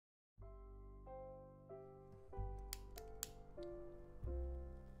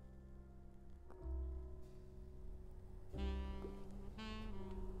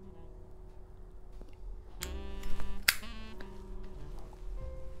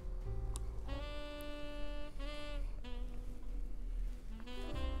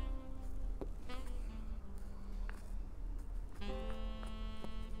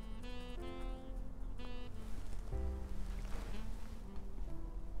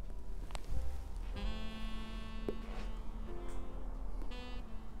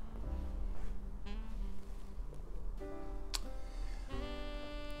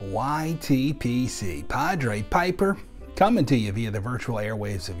YTPC, Padre Piper, coming to you via the virtual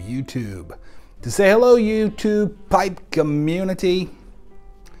airwaves of YouTube. To say hello, YouTube pipe community.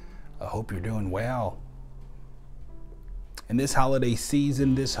 I hope you're doing well. In this holiday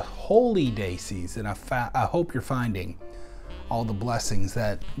season, this holy day season, I hope you're finding all the blessings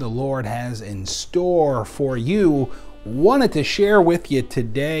that the Lord has in store for you. Wanted to share with you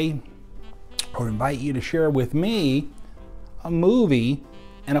today, or invite you to share with me, a movie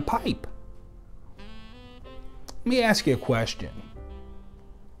and a pipe. Let me ask you a question.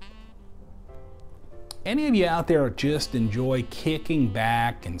 Any of you out there just enjoy kicking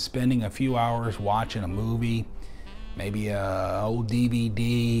back and spending a few hours watching a movie? Maybe an old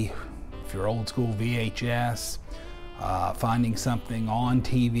DVD, if you're old school VHS, finding something on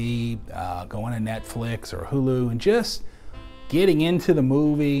TV, going to Netflix or Hulu and just getting into the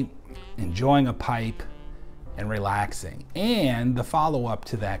movie, enjoying a pipe, and relaxing. And the follow-up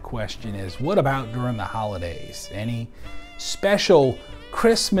to that question is, what about during the holidays? Any special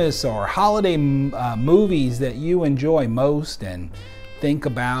Christmas or holiday movies that you enjoy most, and think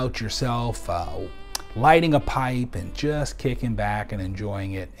about yourself lighting a pipe and just kicking back and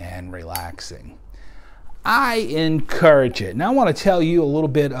enjoying it and relaxing? I encourage it. Now I want to tell you a little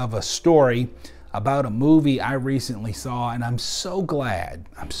bit of a story about a movie I recently saw, and I'm so glad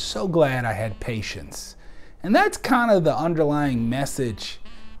I had patience. And that's kind of the underlying message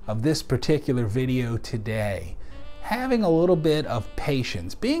of this particular video today. Having a little bit of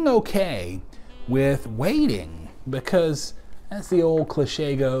patience, being okay with waiting, because as the old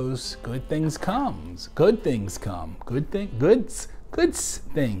cliche goes, good things comes, good things come, good things.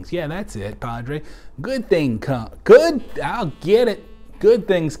 Yeah, that's it, Padre. Good thing come, I'll get it. Good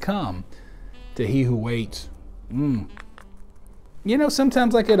things come to he who waits. You know,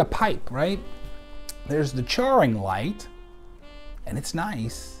 sometimes like at a pipe, right? There's the charring light, and it's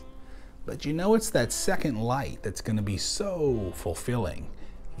nice, but you know it's that second light that's going to be so fulfilling,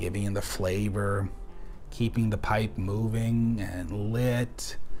 giving you the flavor, keeping the pipe moving and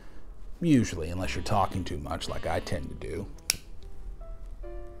lit, usually, unless you're talking too much like I tend to do.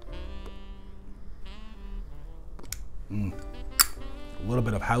 A little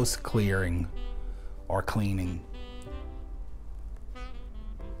bit of house clearing or cleaning.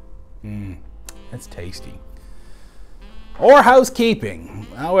 That's tasty. Or housekeeping,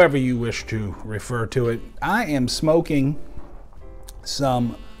 however you wish to refer to it. I am smoking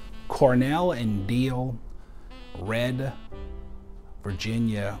some Cornell and Deal Red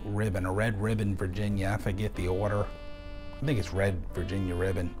Virginia Ribbon, or Red Ribbon Virginia, I forget the order. I think it's Red Virginia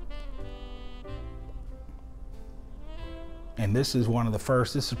Ribbon. And this is one of the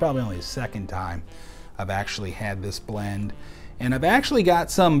first, this is probably only the second time I've actually had this blend. And I've actually got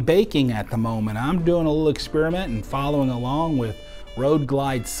some baking at the moment. I'm doing a little experiment and following along with Road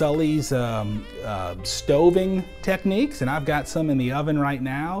Glide Sully's stoving techniques. And I've got some in the oven right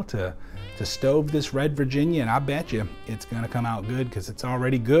now to stove this Red Virginia. And I bet you it's gonna come out good, because it's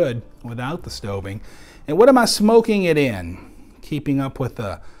already good without the stoving. And what am I smoking it in? Keeping up with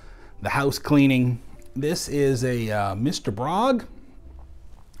the house cleaning. This is a Mr. Bragg.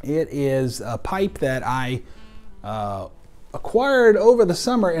 It is a pipe that I acquired over the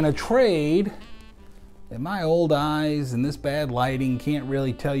summer in a trade. And my old eyes and this bad lighting can't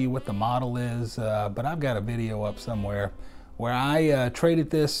really tell you what the model is, but I've got a video up somewhere where I traded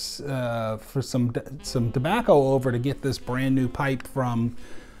this for some tobacco over to get this brand new pipe from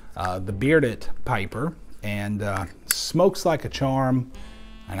the Bearded Piper, and smokes like a charm,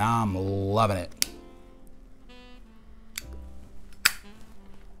 and I'm loving it.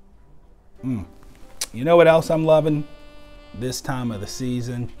 You know what else I'm loving this time of the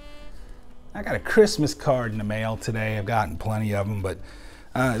season? I got a Christmas card in the mail today. I've gotten plenty of them, but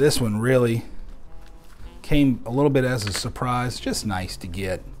this one really came a little bit as a surprise. Just nice to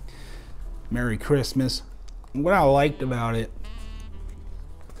get. Merry Christmas. And what I liked about it,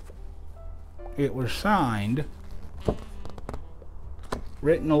 it was signed,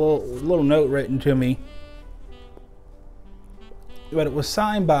 written a little note written to me, but it was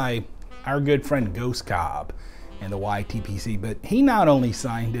signed by our good friend Ghost Cobb. and the YTPC. But he not only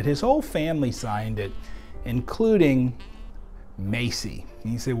signed it, his whole family signed it, including Macy.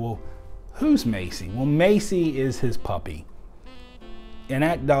 And you say, well, who's Macy? Well, Macy is his puppy. And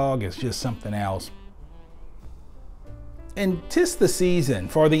that dog is just something else. And 'tis the season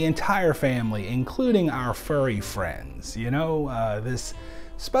for the entire family, including our furry friends. You know, this is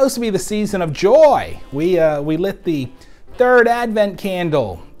supposed to be the season of joy. We lit the third Advent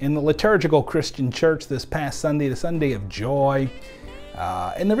candle in the liturgical Christian church this past Sunday, the Sunday of joy.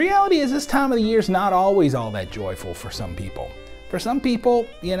 And the reality is this time of the year is not always all that joyful for some people. For some people,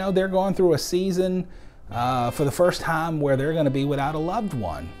 you know, they're going through a season for the first time where they're going to be without a loved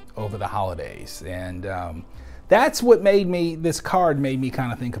one over the holidays. And that's what made me, this card made me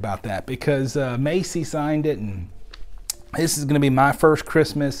kind of think about that, because Macy signed it, and this is going to be my first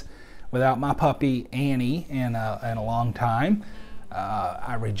Christmas without my puppy Annie in a long time.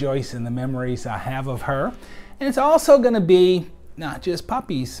 I rejoice in the memories I have of her. And it's also going to be not just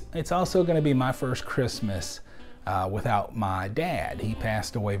puppies, it's also going to be my first Christmas without my dad. He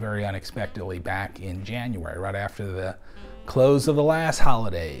passed away very unexpectedly back in January, right after the close of the last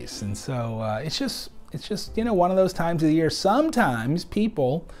holidays. And so it's just, you know, one of those times of the year. Sometimes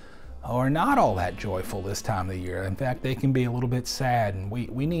people are not all that joyful this time of the year. In fact, they can be a little bit sad, and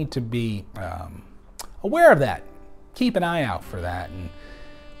we need to be aware of that. Keep an eye out for that, and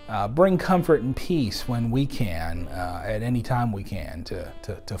bring comfort and peace when we can, at any time we can,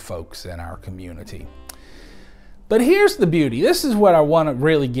 to folks in our community. But here's the beauty. This is what I want to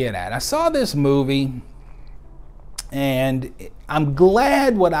really get at. I saw this movie, and I'm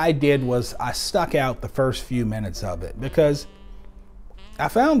glad what I did was I stuck out the first few minutes of it, because I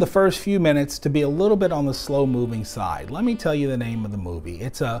found the first few minutes to be a little bit on the slow-moving side. Let me tell you the name of the movie.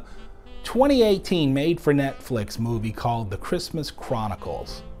 It's a 2018 made-for-Netflix movie called The Christmas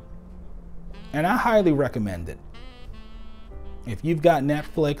Chronicles, and I highly recommend it. If you've got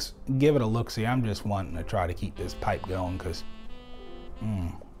Netflix, give it a look-see. I'm just wanting to try to keep this pipe going because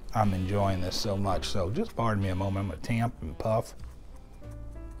I'm enjoying this so much. So just pardon me a moment. I'm going to tamp and puff.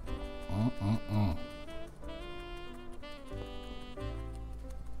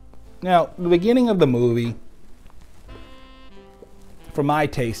 Now, the beginning of the movie, for my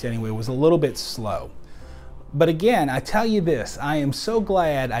taste anyway, was a little bit slow. But again, I tell you this, I am so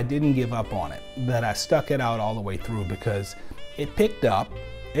glad I didn't give up on it, that I stuck it out all the way through, because it picked up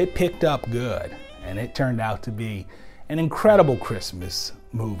good, and it turned out to be an incredible Christmas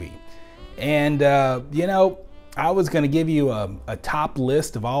movie. And you know, I was going to give you a top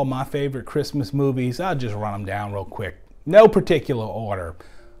list of all my favorite Christmas movies. I'll just run them down real quick. No particular order.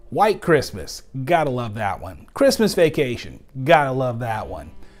 White Christmas, gotta love that one. Christmas Vacation, gotta love that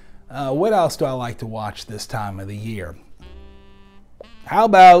one. What else do I like to watch this time of the year? How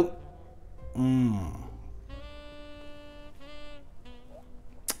about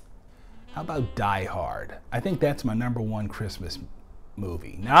Die Hard? I think that's my #1 Christmas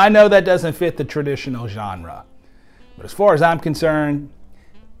movie. Now, I know that doesn't fit the traditional genre, but as far as I'm concerned,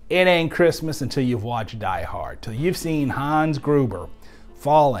 it ain't Christmas until you've watched Die Hard, till you've seen Hans Gruber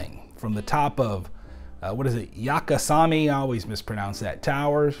falling from the top of, what is it, Yakasami, I always mispronounce that,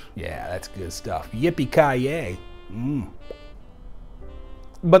 towers. Yeah, that's good stuff. Yippee-ki-yay.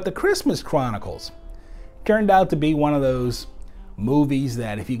 But The Christmas Chronicles turned out to be one of those movies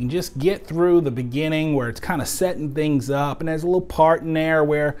that if you can just get through the beginning where it's kind of setting things up, and there's a little part in there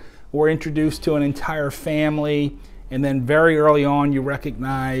where we're introduced to an entire family, and then very early on you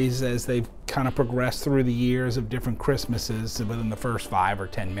recognize, as they've kind of progressed through the years of different Christmases within the first 5 or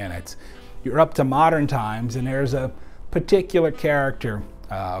 10 minutes, you're up to modern times, and there's a particular character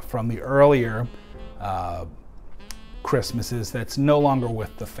from the earlier Christmases that's no longer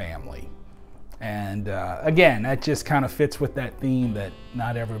with the family. And again, that just kind of fits with that theme that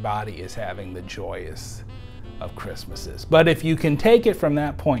not everybody is having the joyous of Christmases. But if you can take it from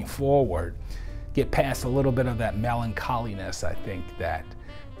that point forward, get past a little bit of that melancholiness, I think that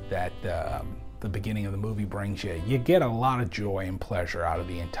the beginning of the movie brings you, you get a lot of joy and pleasure out of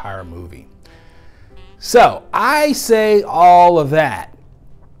the entire movie. So I say all of that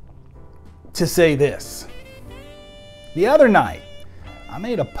to say this. The other night, I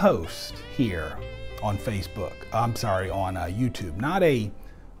made a post here on Facebook. I'm sorry, on YouTube. Not a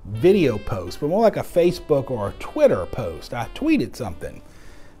video post, but more like a Facebook or a Twitter post. I tweeted something.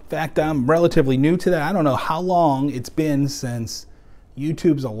 In fact, I'm relatively new to that. I don't know how long it's been since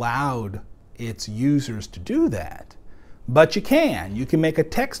YouTube's allowed its users to do that. But you can. You can make a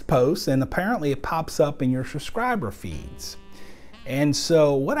text post, and apparently it pops up in your subscriber feeds. And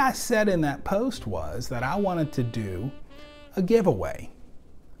so what I said in that post was that I wanted to do a giveaway,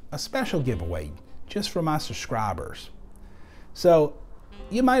 a special giveaway, just for my subscribers. So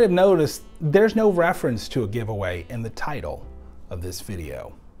you might have noticed there's no reference to a giveaway in the title of this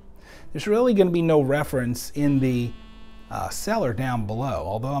video. There's really going to be no reference in the seller down below,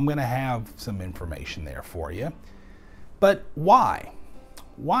 although I'm going to have some information there for you. But why?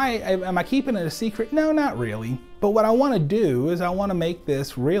 Why am I keeping it a secret? No, not really. But what I want to do is I want to make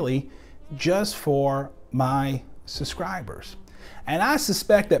this really just for my subscribers. And I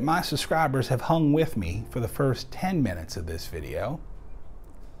suspect that my subscribers have hung with me for the first 10 minutes of this video.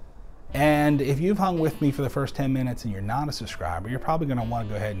 And if you've hung with me for the first 10 minutes and you're not a subscriber, you're probably going to want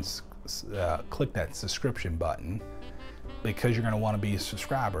to go ahead and click that subscription button, because you're going to want to be a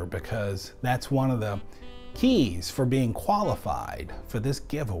subscriber, because that's one of the keys for being qualified for this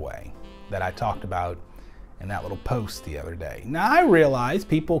giveaway that I talked about in that little post the other day. Now, I realize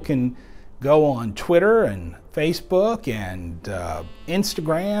people can go on Twitter and Facebook and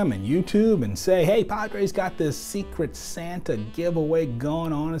Instagram and YouTube and say, hey, Padre's got this Secret Santa giveaway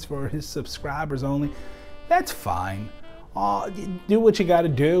going on. It's for his subscribers only. That's fine. Do what you got to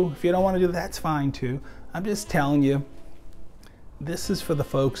do. If you don't want to do that, that's fine too. I'm just telling you, this is for the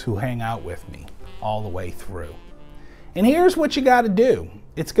folks who hang out with me all the way through. And here's what you got to do.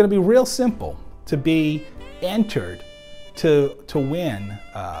 It's going to be real simple to be entered to win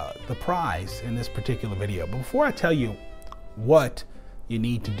the prize in this particular video. But before I tell you what you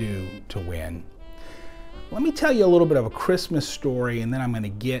need to do to win, let me tell you a little bit of a Christmas story, and then I'm going to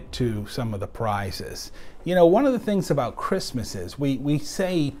get to some of the prizes. You know, one of the things about Christmas is we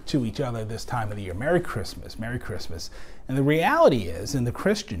say to each other this time of the year, Merry Christmas, Merry Christmas. And the reality is, in the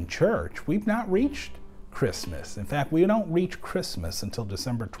Christian church, we've not reached Christmas. In fact, we don't reach Christmas until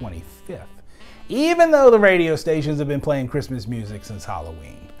December 25th, even though the radio stations have been playing Christmas music since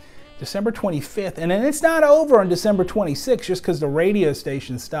Halloween. December 25th, and then it's not over on December 26th just because the radio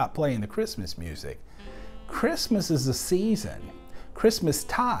stations stopped playing the Christmas music. Christmas is a season.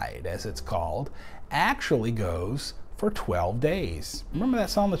 Christmastide, as it's called, actually goes for 12 days. Remember that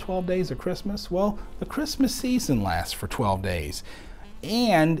song, The 12 Days of Christmas? Well, the Christmas season lasts for 12 days.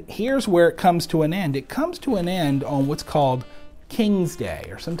 And here's where it comes to an end. It comes to an end on what's called King's Day,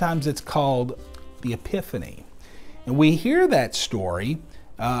 or sometimes it's called the Epiphany. And we hear that story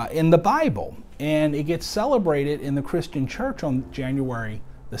in the Bible, and it gets celebrated in the Christian church on January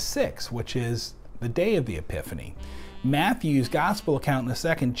the 6th, which is the day of the Epiphany. Matthew's gospel account in the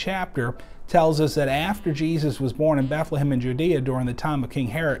 2nd chapter tells us that after Jesus was born in Bethlehem in Judea during the time of King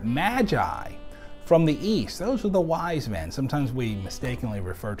Herod, Magi from the east, those are the wise men. Sometimes we mistakenly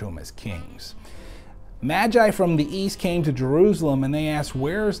refer to them as kings. Magi from the east came to Jerusalem, and they asked,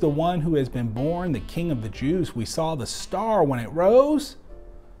 where is the one who has been born, the King of the Jews? We saw the star when it rose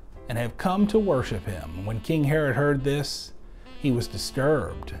and have come to worship him. When King Herod heard this, he was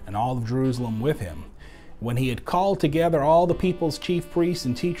disturbed, and all of Jerusalem with him. When he had called together all the people's chief priests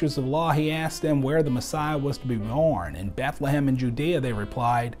and teachers of law, he asked them where the Messiah was to be born. In Bethlehem in Judea, they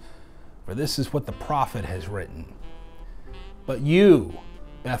replied, for this is what the prophet has written. But you,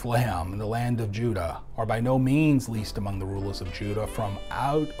 Bethlehem, in the land of Judah, are by no means least among the rulers of Judah, for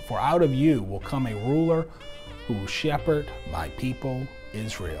out of you will come a ruler who will shepherd my people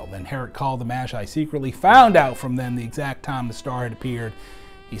Israel. Then Herod called the Magi secretly, found out from them the exact time the star had appeared.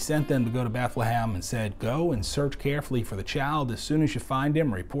 He sent them to go to Bethlehem and said, go and search carefully for the child. As soon as you find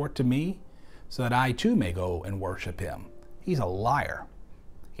him, report to me so that I too may go and worship him. He's a liar.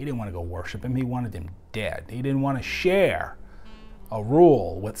 He didn't want to go worship him. He wanted him dead. He didn't want to share a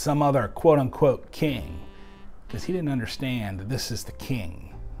rule with some other quote-unquote king, because he didn't understand that this is the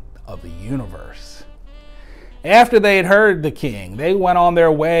king of the universe. After they had heard the king, they went on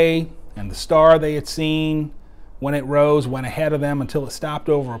their way, and the star they had seen when it rose went ahead of them until it stopped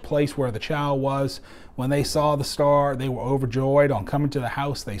over a place where the child was. When they saw the star, they were overjoyed. On coming to the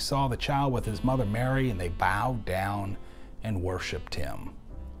house, they saw the child with his mother Mary, and they bowed down and worshiped him.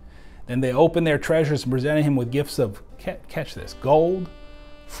 Then they opened their treasures and presented him with gifts of, catch this, gold,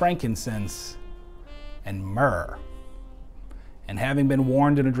 frankincense, and myrrh. And having been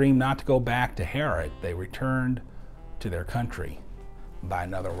warned in a dream not to go back to Herod, they returned to their country by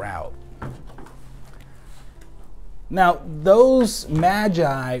another route. Now, those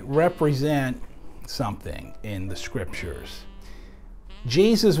magi represent something in the scriptures.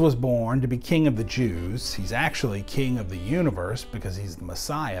 Jesus was born to be king of the Jews. He's actually king of the universe because he's the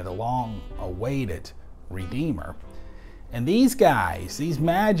Messiah, the long-awaited Redeemer. And these guys, these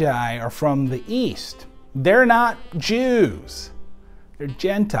magi, are from the east. They're not Jews. They're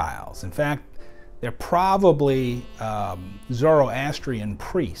Gentiles. In fact, they're probably Zoroastrian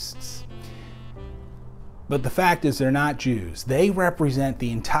priests. But the fact is they're not Jews. They represent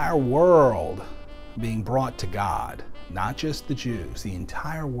the entire world being brought to God, not just the Jews, the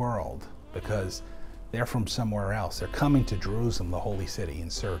entire world, because they're from somewhere else. They're coming to Jerusalem, the holy city, in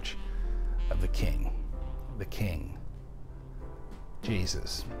search of the King,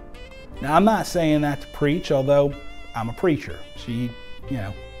 Jesus. Now, I'm not saying that to preach, although I'm a preacher. So you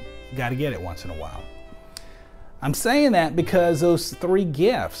got to get it once in a while. I'm saying that because those three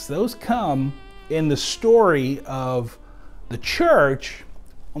gifts, those come in the story of the church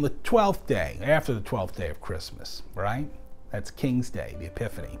on the 12th day, after the 12th day of Christmas, right? That's King's Day, the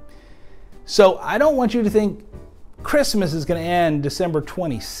Epiphany. So I don't want you to think Christmas is going to end December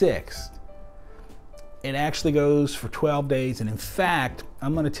 26th. It actually goes for 12 days. And in fact,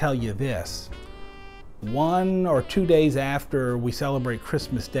 I'm going to tell you this. 1 or 2 days after we celebrate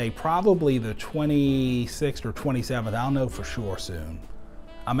Christmas Day, probably the 26th or 27th, I'll know for sure soon,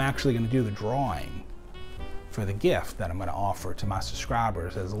 I'm actually going to do the drawing for the gift that I'm going to offer to my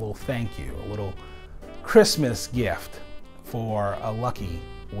subscribers as a little thank you, a little Christmas gift for a lucky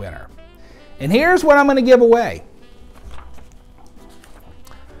winner. And here's what I'm going to give away.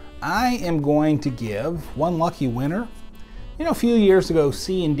 I am going to give one lucky winner. You know, a few years ago,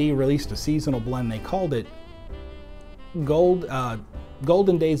 C&D released a seasonal blend. They called it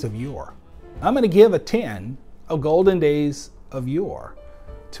Golden Days of Yore. I'm going to give a tin of Golden Days of Yore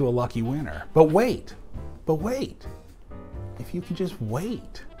to a lucky winner. But wait. If you could just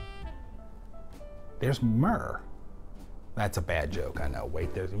wait. There's myrrh. That's a bad joke, I know. Wait,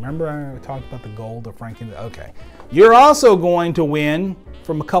 remember I talked about the gold of frankincense? Okay. You're also going to win,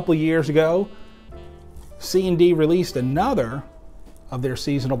 from a couple years ago, C&D released another of their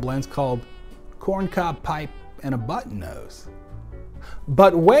seasonal blends called Corncob Pipe and a Button Nose.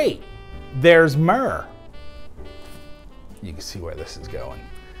 But wait, there's myrrh. You can see where this is going.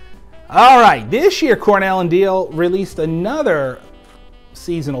 All right, this year Cornell & Diehl released another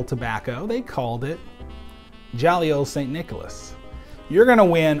seasonal tobacco. They called it Jolly Old St. Nicholas. You're going to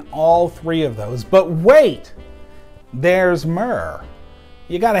win all three of those. But wait, there's myrrh.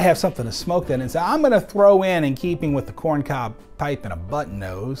 You got to have something to smoke that. And so I'm going to throw in keeping with the corncob pipe and a button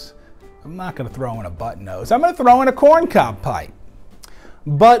nose. I'm not going to throw in a button nose. I'm going to throw in a corncob pipe.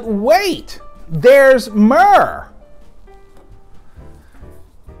 But wait, there's myrrh.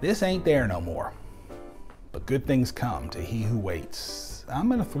 This ain't there no more. But good things come to he who waits. I'm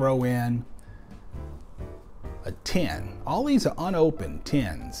going to throw in a tin. All these are unopened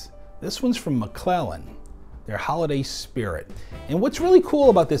tins. This one's from McClellan, their holiday spirit. And what's really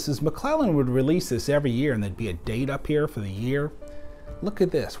cool about this is McClellan would release this every year and there'd be a date up here for the year. Look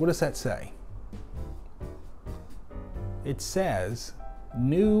at this. What does that say? It says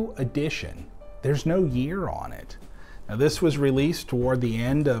new edition. There's no year on it. Now this was released toward the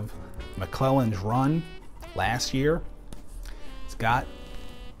end of McClellan's run last year. It's got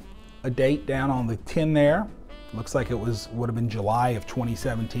a date down on the tin there. Looks like it would have been July of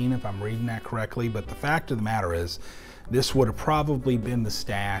 2017 if I'm reading that correctly, but the fact of the matter is this would have probably been the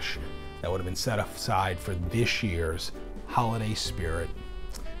stash that would have been set aside for this year's holiday spirit.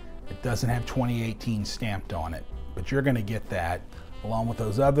 It doesn't have 2018 stamped on it, but you're going to get that along with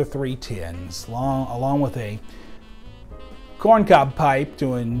those other three tins, along with a corncob pipe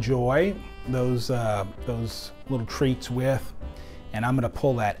to enjoy those little treats with. And I'm going to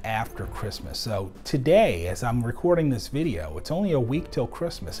pull that after Christmas. So today, as I'm recording this video, it's only a week till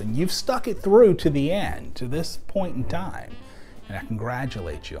Christmas, and you've stuck it through to the end, to this point in time. And I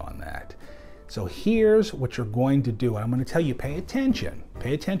congratulate you on that. So here's what you're going to do. And I'm going to tell you, pay attention.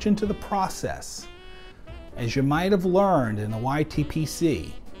 Pay attention to the process. As you might have learned in the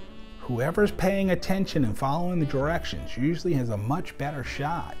YTPC, whoever's paying attention and following the directions usually has a much better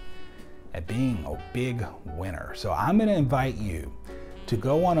shot at being a big winner. So I'm going to invite you to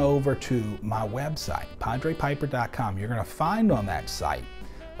go on over to my website, padrepiper.com. You're going to find on that site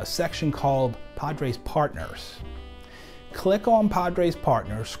a section called Padre's Partners. Click on Padre's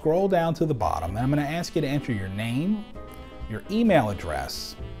Partners, scroll down to the bottom, and I'm going to ask you to enter your name, your email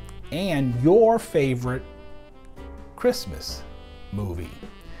address, and your favorite Christmas movie.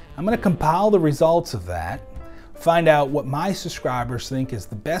 I'm going to compile the results of that, find out what my subscribers think is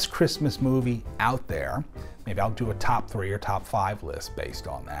the best Christmas movie out there. Maybe I'll do a top 3 or top 5 list based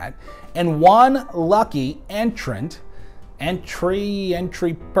on that. And one lucky entry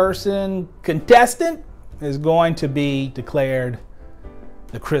person contestant is going to be declared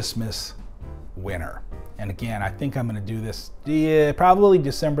the Christmas winner. And again, I think I'm going to do this probably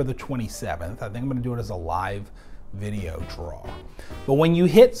December the 27th. I think I'm going to do it as a live video draw. But when you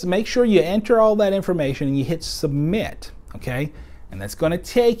make sure you enter all that information and you hit submit, okay? And that's going to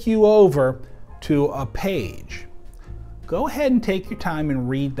take you over to a page go ahead and take your time and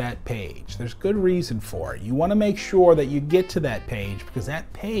read that page. There's good reason for it. You want to make sure that you get to that page, because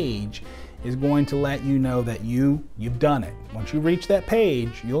that page is going to let you know that you've done it. Once you reach that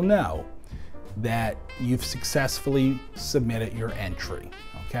page, you'll know that you've successfully submitted your entry,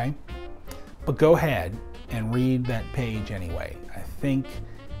 okay? But go ahead and read that page anyway. I think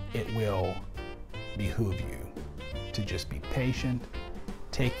it will behoove you to just be patient,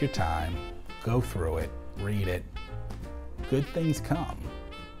 take your time, go through it, read it. Good things come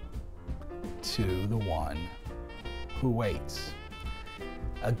to the one who waits.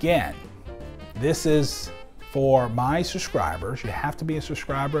 Again, this is for my subscribers. You have to be a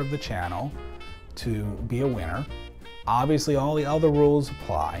subscriber of the channel to be a winner. Obviously, all the other rules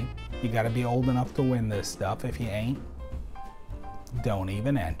apply. You got to be old enough to win this stuff. If you ain't, don't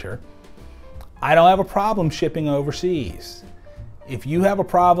even enter. I don't have a problem shipping overseas. If you have a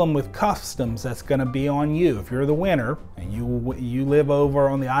problem with customs, that's going to be on you. If you're the winner and you live over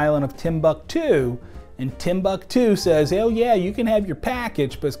on the island of Timbuktu, and Timbuktu says, oh yeah, you can have your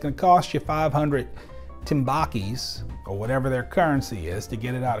package, but it's going to cost you 500 Timbakis, or whatever their currency is, to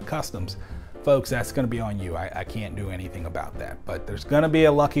get it out of customs, folks, that's going to be on you. I can't do anything about that. But there's going to be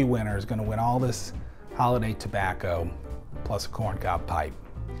a lucky winner who's going to win all this holiday tobacco plus a corncob pipe.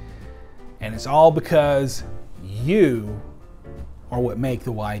 And it's all because you are what make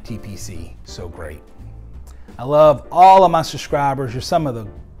the YTPC so great. I love all of my subscribers. You're some of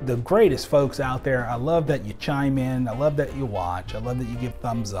the greatest folks out there. I love that you chime in. I love that you watch. I love that you give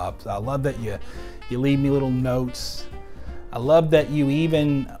thumbs up. I love that you leave me little notes. I love that you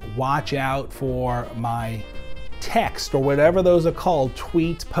even watch out for my text, or whatever those are called,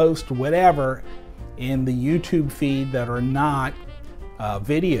 tweets, posts, whatever, in the YouTube feed that are not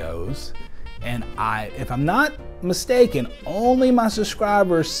videos. And if I'm not mistaken, only my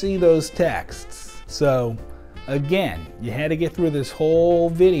subscribers see those texts. So again, you had to get through this whole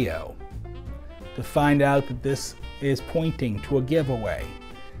video to find out that this is pointing to a giveaway.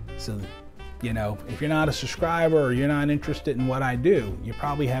 So, you know, if you're not a subscriber or you're not interested in what I do, you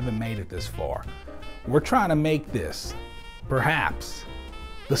probably haven't made it this far. We're trying to make this perhaps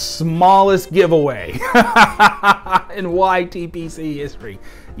the smallest giveaway in YTPC history.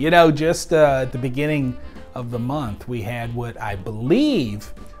 You know, just at the beginning of the month, we had what I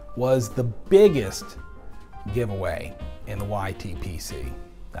believe was the biggest giveaway in the YTPC.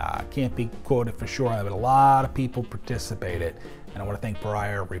 Can't be quoted for sure, but a lot of people participated. And I want to thank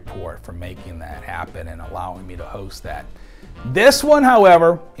Briar Report for making that happen and allowing me to host that. This one,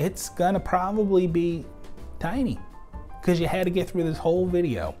 however, it's going to probably be tiny, because you had to get through this whole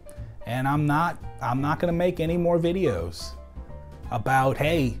video. And I'm not going to make any more videos about,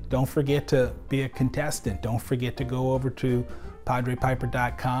 hey, don't forget to be a contestant. Don't forget to go over to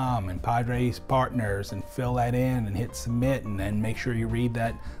PadrePiper.com and Padre's Partners and fill that in and hit submit, and then make sure you read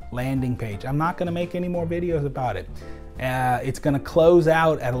that landing page. I'm not going to make any more videos about it. It's going to close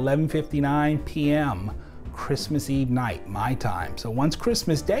out at 11:59 p.m. Christmas Eve night, my time. So once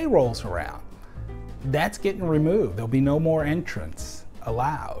Christmas Day rolls around, that's getting removed. There'll be no more entrants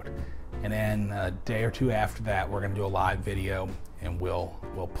allowed. And then a day or two after that, we're going to do a live video, and we'll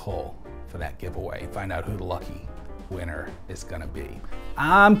pull for that giveaway, find out who the lucky winner is going to be.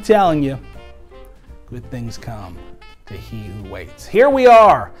 I'm telling you, good things come to he who waits. Here we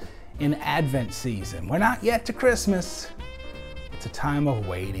are in Advent season. We're not yet to Christmas. It's a time of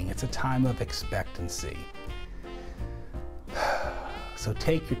waiting. It's a time of expectancy. So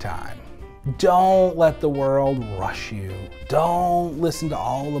take your time. Don't let the world rush you. Don't listen to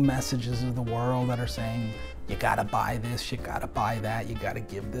all the messages of the world that are saying, you gotta buy this, you gotta buy that, you gotta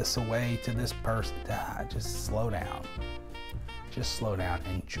give this away to this person. Just slow down. Just slow down.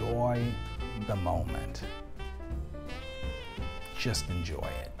 Enjoy the moment. Just enjoy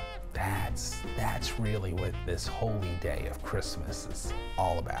it. That's really what this holy day of Christmas is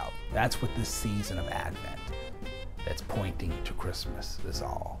all about. That's what this season of Advent that's pointing to Christmas is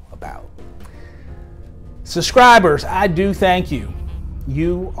all about. Subscribers, I do thank you.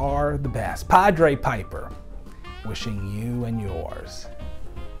 You are the best. Padre Piper, wishing you and yours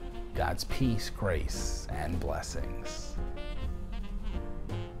God's peace, grace, and blessings.